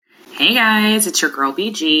Hey guys, it's your girl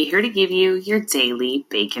BG here to give you your daily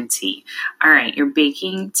bacon tea. All right, your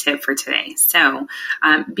baking tip for today. So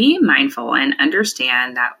be mindful and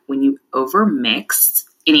understand that when you overmix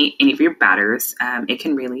any of your batters, it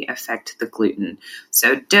can really affect the gluten.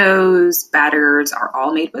 So doughs, batters are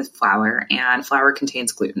all made with flour, and flour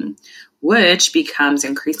contains gluten, which becomes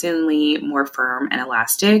increasingly more firm and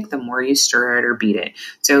elastic the more you stir it or beat it.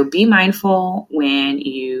 So be mindful when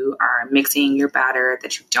you are mixing your batter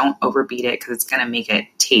that you don't overbeat it because it's going to make it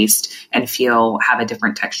taste and have a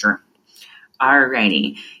different texture.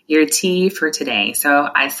 Alrighty, your tea for today. So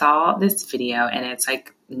I saw this video and it's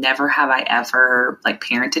like Never Have I Ever, like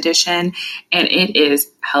parent edition, and it is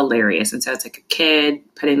hilarious. And so it's like a kid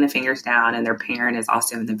putting the fingers down and their parent is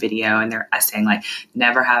also in the video and they're saying like,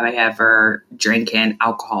 never have I ever drinking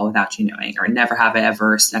alcohol without you knowing, or never have I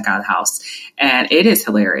ever snuck out of the house. And it is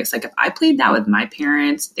hilarious. Like if I played that with my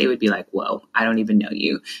parents, they would be like, whoa, I don't even know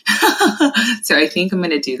you. So I think I'm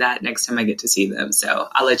going to do that next time I get to see them. So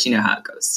I'll let you know how it goes.